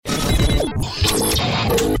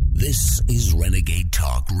Renegade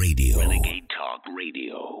Talk Radio. Renegade Talk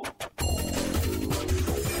Radio.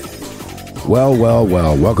 Well.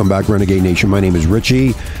 Welcome back, Renegade Nation. My name is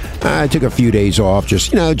Richie. I took a few days off,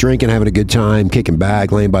 just, drinking, having a good time, kicking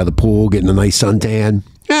back, laying by the pool, getting a nice suntan.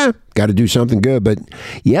 Got to do something good. But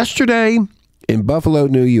yesterday in Buffalo,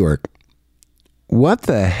 New York, what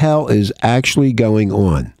the hell is actually going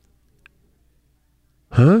on?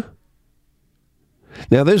 Huh?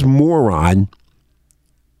 Now, this moron,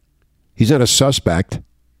 he's not a suspect.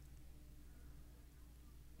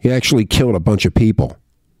 He actually killed a bunch of people.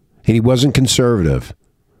 And he wasn't conservative.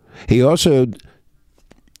 He also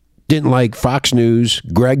didn't like Fox News,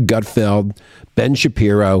 Greg Gutfeld, Ben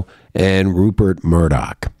Shapiro, and Rupert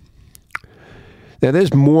Murdoch. Now,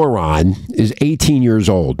 this moron is 18 years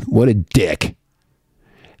old. What a dick.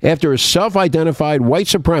 After a self-identified white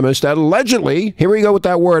supremacist allegedly, here we go with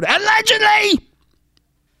that word, allegedly,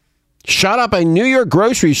 shot up a New York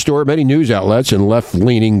grocery store, many news outlets and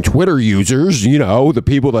left-leaning Twitter users, the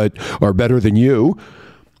people that are better than you,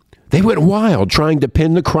 they went wild trying to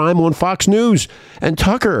pin the crime on Fox News and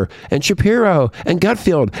Tucker and Shapiro and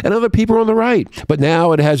Gutfeld and other people on the right. But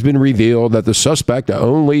now it has been revealed that the suspect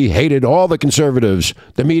only hated all the conservatives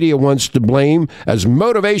the media wants to blame as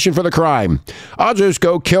motivation for the crime. I'll just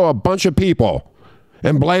go kill a bunch of people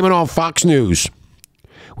and blame it on Fox News.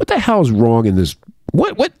 What the hell is wrong in this?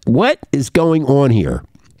 What is going on here?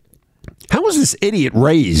 How was this idiot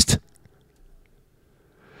raised?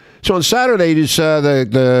 So on Saturday,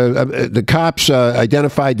 the cops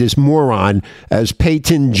identified this moron as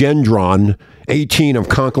Peyton Gendron, 18, of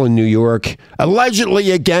Conklin, New York.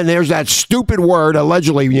 Allegedly, again, there's that stupid word,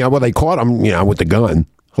 allegedly, they caught him, with the gun.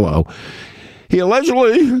 Hello. He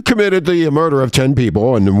allegedly committed the murder of 10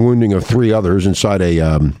 people and the wounding of 3 others inside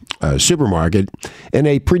a supermarket in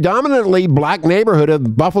a predominantly black neighborhood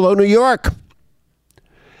of Buffalo, New York.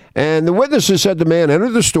 And the witnesses said the man entered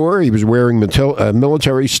the store. He was wearing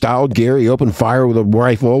military-styled gear. He opened fire with a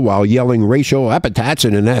rifle while yelling racial epithets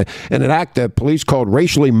in an act that police called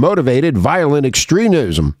racially motivated violent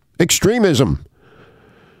extremism.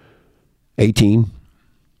 18.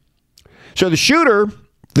 So the shooter,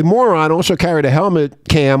 the moron, also carried a helmet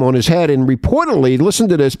cam on his head and reportedly, listen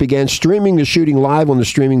to this, began streaming the shooting live on the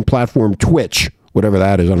streaming platform Twitch. Whatever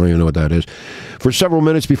that is, I don't even know what that is, for several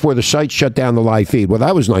minutes before the site shut down the live feed. Well,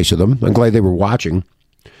 that was nice of them. I'm glad they were watching.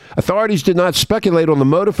 Authorities did not speculate on the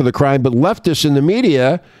motive for the crime, but leftists in the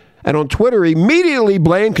media and on Twitter immediately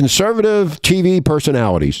blamed conservative TV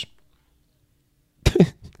personalities.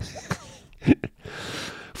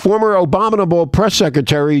 Former abominable press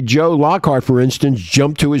secretary Joe Lockhart, for instance,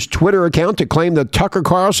 jumped to his Twitter account to claim that Tucker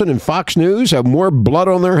Carlson and Fox News have more blood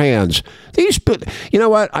on their hands. You know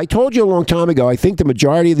what? I told you a long time ago, I think the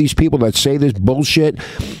majority of these people that say this bullshit,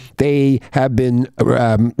 they have been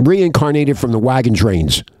reincarnated from the wagon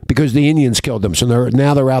trains because the Indians killed them. So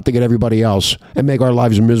now they're out to get everybody else and make our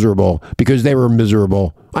lives miserable because they were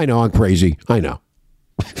miserable. I know, I'm crazy. I know.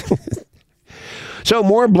 So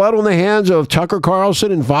more blood on the hands of Tucker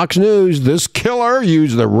Carlson and Fox News. This killer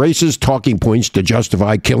used the racist talking points to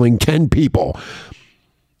justify killing 10 people.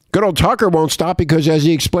 Good old Tucker won't stop because, as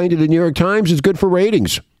he explained to the New York Times, it's good for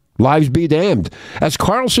ratings. Lives be damned. As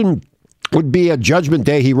Carlson would be at Judgment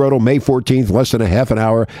Day, he wrote on May 14th, less than a half an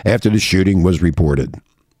hour after the shooting was reported.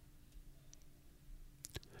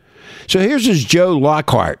 So here's this Joe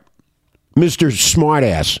Lockhart, Mr.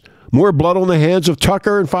 Smartass. More blood on the hands of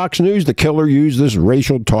Tucker and Fox News. The killer used this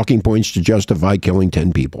racial talking points to justify killing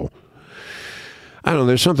 10 people. I don't know.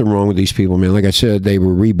 There's something wrong with these people, man. Like I said, they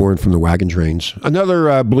were reborn from the wagon trains.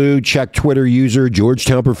 Another blue check Twitter user,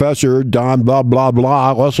 Georgetown professor Don blah, blah,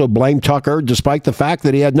 blah, also blamed Tucker despite the fact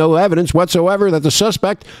that he had no evidence whatsoever that the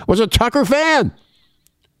suspect was a Tucker fan.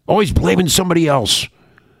 Always blaming somebody else.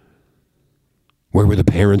 Where were the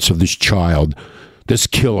parents of this child, this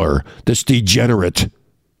killer, this degenerate?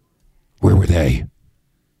 Where were they?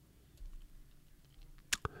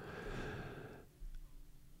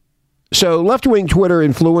 So left-wing Twitter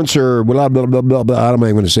influencer, blah, blah, blah, blah, blah, I don't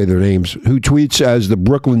even going to say their names, who tweets as the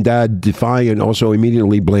Brooklyn Dad defiant also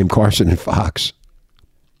immediately blamed Carson and Fox.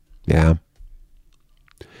 Yeah.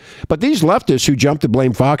 But these leftists who jumped to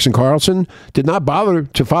blame Fox and Carlson did not bother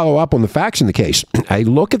to follow up on the facts in the case. A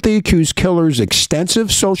look at the accused killer's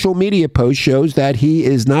extensive social media post shows that he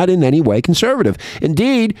is not in any way conservative.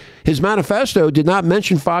 Indeed, his manifesto did not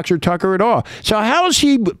mention Fox or Tucker at all. So how is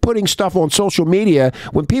he putting stuff on social media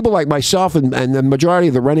when people like myself and the majority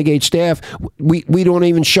of the Renegade staff, we don't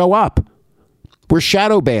even show up? We're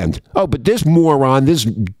shadow banned. Oh, but this moron, this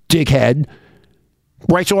dickhead,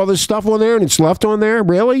 writes all this stuff on there and it's left on there?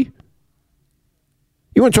 Really?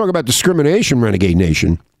 You want to talk about discrimination, Renegade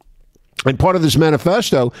Nation? And part of this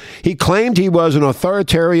manifesto, he claimed he was an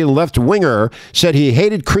authoritarian left-winger, said he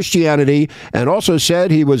hated Christianity, and also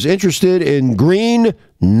said he was interested in green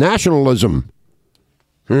nationalism.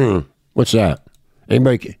 What's that? Can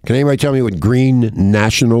anybody tell me what green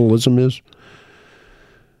nationalism is?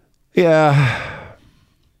 Yeah.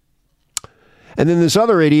 And then this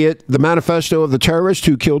other idiot, the manifesto of the terrorist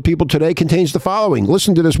who killed people today, contains the following.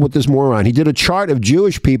 Listen to this with this moron. He did a chart of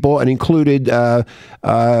Jewish people and included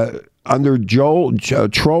under troll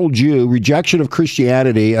Jew, rejection of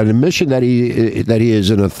Christianity, an admission that he is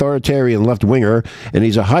an authoritarian left-winger, and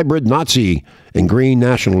he's a hybrid Nazi and green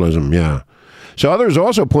nationalism. Yeah. So others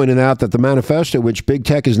also pointed out that the manifesto, which big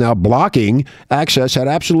tech is now blocking access, had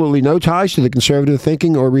absolutely no ties to the conservative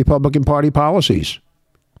thinking or Republican Party policies.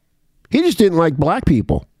 He just didn't like black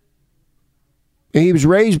people. And he was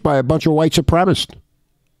raised by a bunch of white supremacists.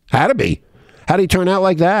 Had to be. How'd he turn out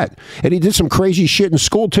like that? And he did some crazy shit in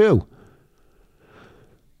school, too.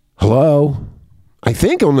 Hello? I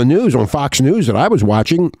think on the news, on Fox News that I was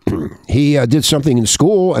watching, he did something in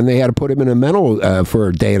school, and they had to put him in a mental, for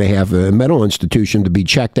a day and a half, a mental institution to be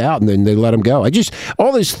checked out, and then they let him go.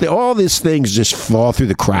 All these things just fall through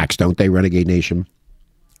the cracks, don't they, Renegade Nation?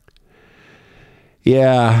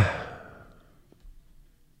 Yeah.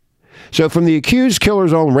 So from the accused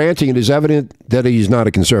killer's own ranting, it is evident that he's not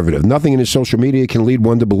a conservative. Nothing in his social media can lead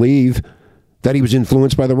one to believe that he was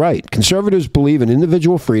influenced by the right. Conservatives believe in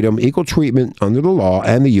individual freedom, equal treatment under the law,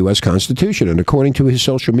 and the U.S. Constitution. And according to his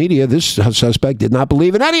social media, this suspect did not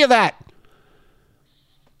believe in any of that.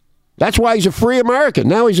 That's why he's a free American.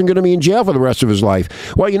 Now he's going to be in jail for the rest of his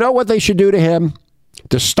life. Well, you know what they should do to him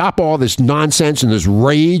to stop all this nonsense and this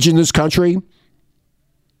rage in this country?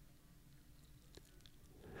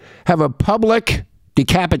 Have a public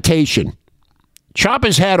decapitation. Chop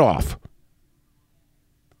his head off.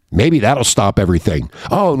 Maybe that'll stop everything.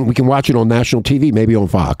 Oh, and we can watch it on national TV, maybe on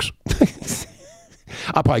Fox.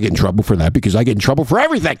 I'll probably get in trouble for that because I get in trouble for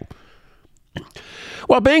everything.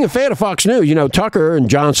 Well, being a fan of Fox News, you know, Tucker and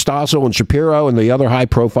John Stossel and Shapiro and the other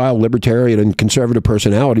high-profile libertarian and conservative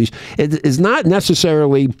personalities, it is not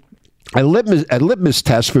necessarily a litmus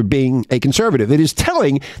test for being a conservative. It is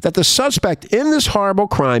telling that the suspect in this horrible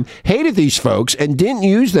crime hated these folks and didn't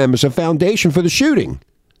use them as a foundation for the shooting.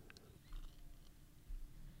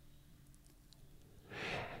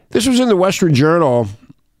 This was in the Western Journal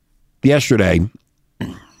yesterday,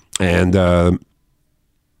 and the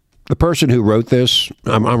person who wrote this,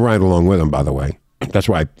 I'm right along with him, by the way. That's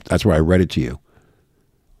why I read it to you.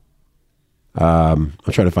 I'm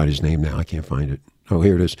trying to find his name now. I can't find it. Oh,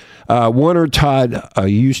 here it is. Warner Todd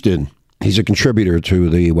Houston. He's a contributor to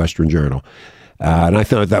the Western Journal. And I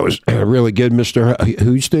thought that was really good, Mr.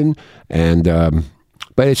 Houston. And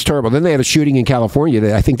but it's terrible. Then they had a shooting in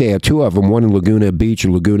California. I think they had two of them, one in Laguna Beach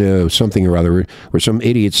or Laguna something or other, where some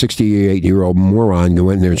idiot 68-year-old moron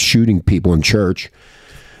went in there and shooting people in church.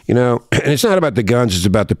 You know, and it's not about the guns. It's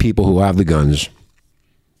about the people who have the guns.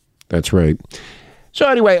 That's right. So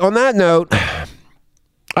anyway, on that note,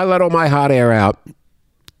 I let all my hot air out.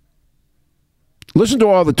 Listen to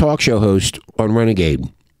all the talk show hosts on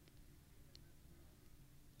Renegade.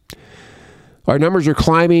 Our numbers are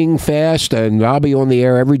climbing fast, and I'll be on the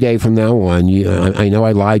air every day from now on. I know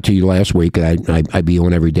I lied to you last week. I'd be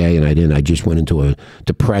on every day, and I didn't. I just went into a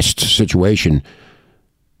depressed situation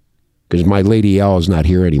because my Lady L is not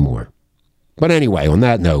here anymore. But anyway, on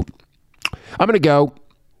that note, I'm going to go.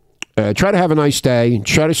 Try to have a nice day.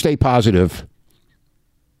 Try to stay positive.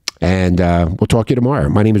 And we'll talk to you tomorrow.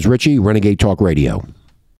 My name is Richie, Renegade Talk Radio.